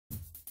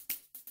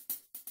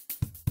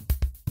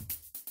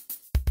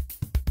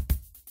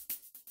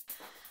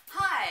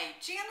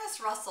Janice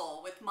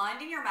Russell with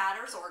Minding Your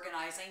Matters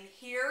Organizing,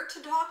 here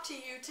to talk to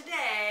you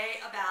today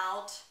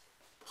about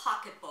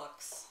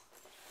pocketbooks.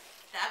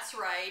 That's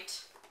right,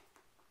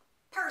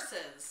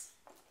 purses.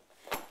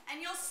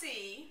 And you'll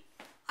see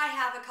I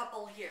have a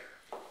couple here.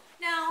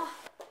 Now,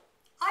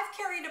 I've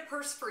carried a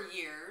purse for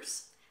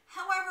years.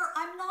 However,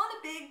 I'm not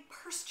a big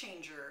purse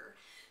changer.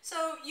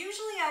 So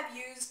usually I've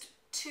used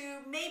 2,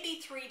 maybe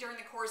 3 during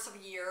the course of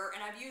a year,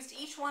 and I've used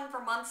each one for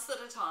months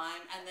at a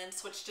time and then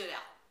switched it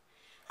out.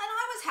 And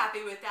I was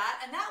happy with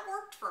that, and that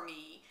worked for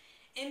me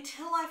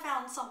until I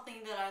found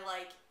something that I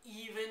like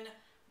even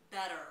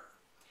better.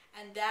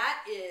 And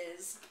that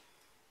is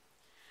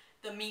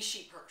the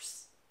Miche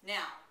purse.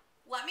 Now,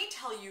 let me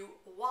tell you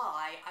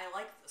why I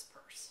like this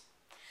purse.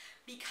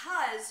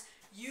 Because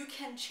you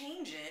can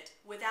change it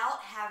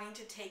without having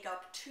to take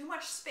up too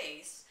much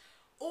space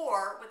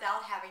or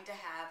without having to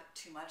have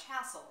too much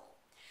hassle.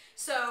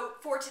 So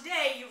for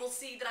today, you will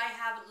see that I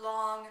have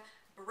long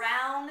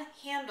brown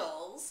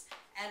handles,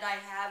 and I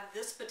have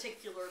this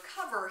particular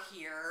cover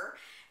here,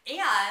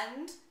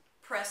 and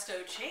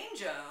Presto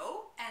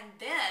Change-O, and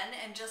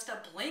then in just a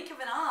blink of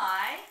an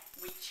eye,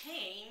 we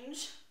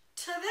change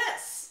to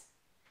this.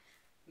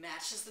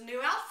 Matches the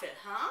new outfit,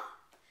 huh?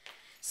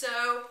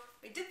 So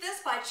we did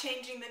this by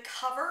changing the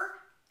cover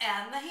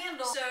and the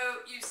handle. So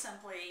you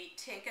simply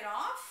take it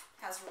off,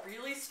 has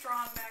really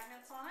strong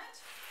magnets on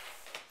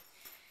it.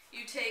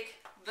 You take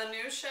the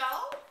new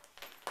shell,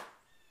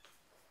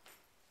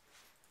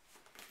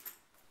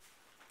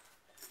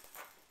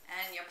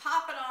 and you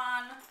pop it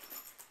on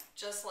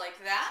just like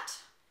that.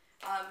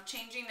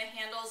 Changing the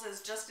handles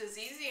is just as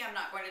easy. I'm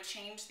not going to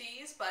change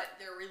these, but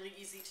they're really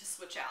easy to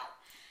switch out.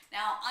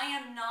 Now, I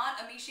am not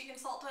a Miche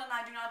consultant, and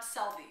I do not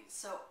sell these,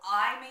 so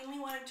I mainly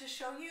wanted to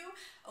show you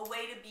a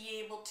way to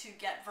be able to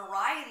get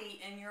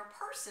variety in your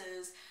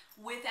purses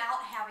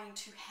without having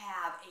to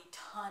have a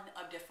ton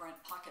of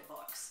different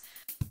pocketbooks.